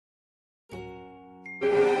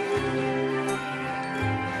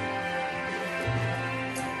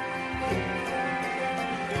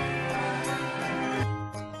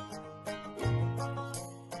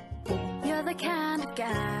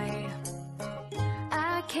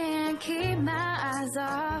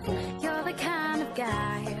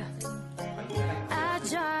guy I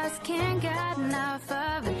just can't get enough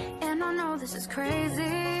of, and I know this is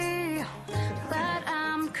crazy, but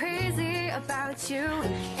I'm crazy about you,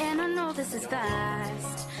 and I know this is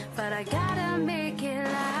fast, but I gotta make it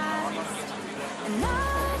last. And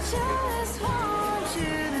I just want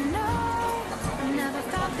you to know I never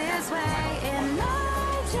felt this way, and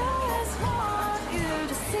I just want you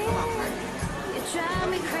to see you drive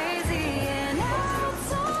me crazy, and I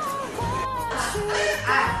don't want you to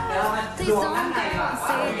go. Please don't go and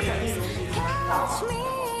say catch me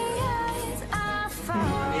as I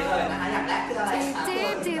fall deep,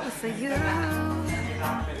 deep, deeper for you.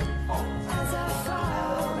 As I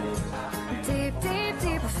fall deep, deep,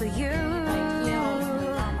 deeper for you.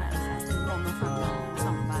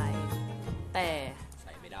แต่ใ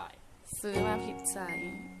ส่ไม่ได้ซื้อมาผิดใจ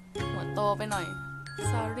หัวโตไปหน่อย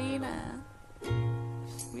sorry นะ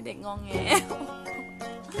มีเด็กงองแง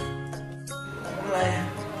อะไร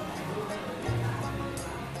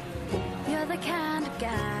You're the kind of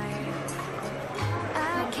guy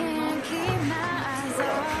I can't keep my eyes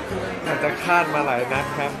off อาจจะคาดมาหลายนัด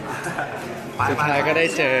ครับสุดท้ายก็ได้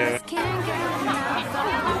เจอ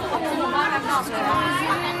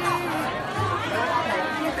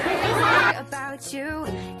about you,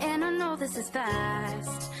 and I know this is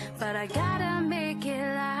fast, but I gotta make it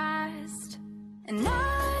last. And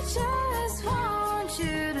I just want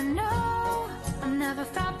you to know I never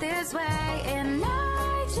felt this way, and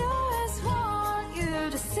I just want you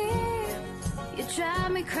to see you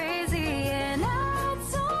drive me crazy, and I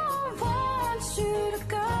don't want you to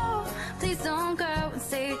go. Please don't go and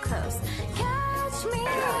stay close. Catch me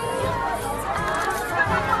as I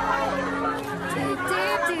fall deep,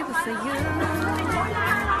 deep, deeper for you.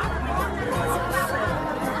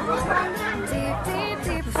 Deep, deep,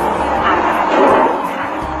 deeper for you.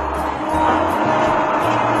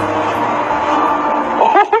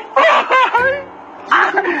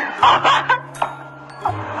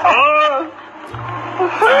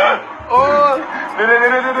 โอ้ยเ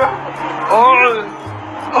ดี๋ยวโอ้ย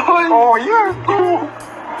โอ้ยกู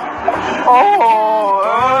โอ้ย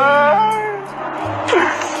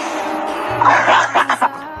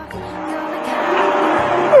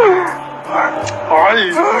โอ้ย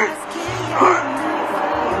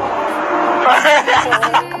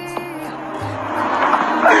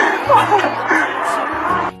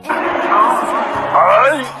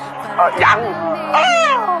ยัง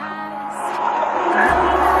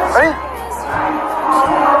เฮ้ย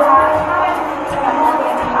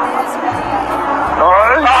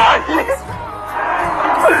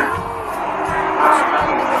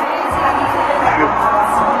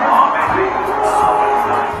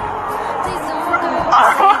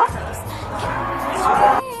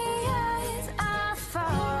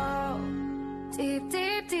Deep,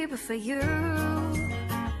 deep, deeper for you.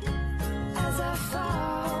 As I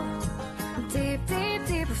fall deep, deep,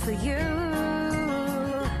 deeper for you.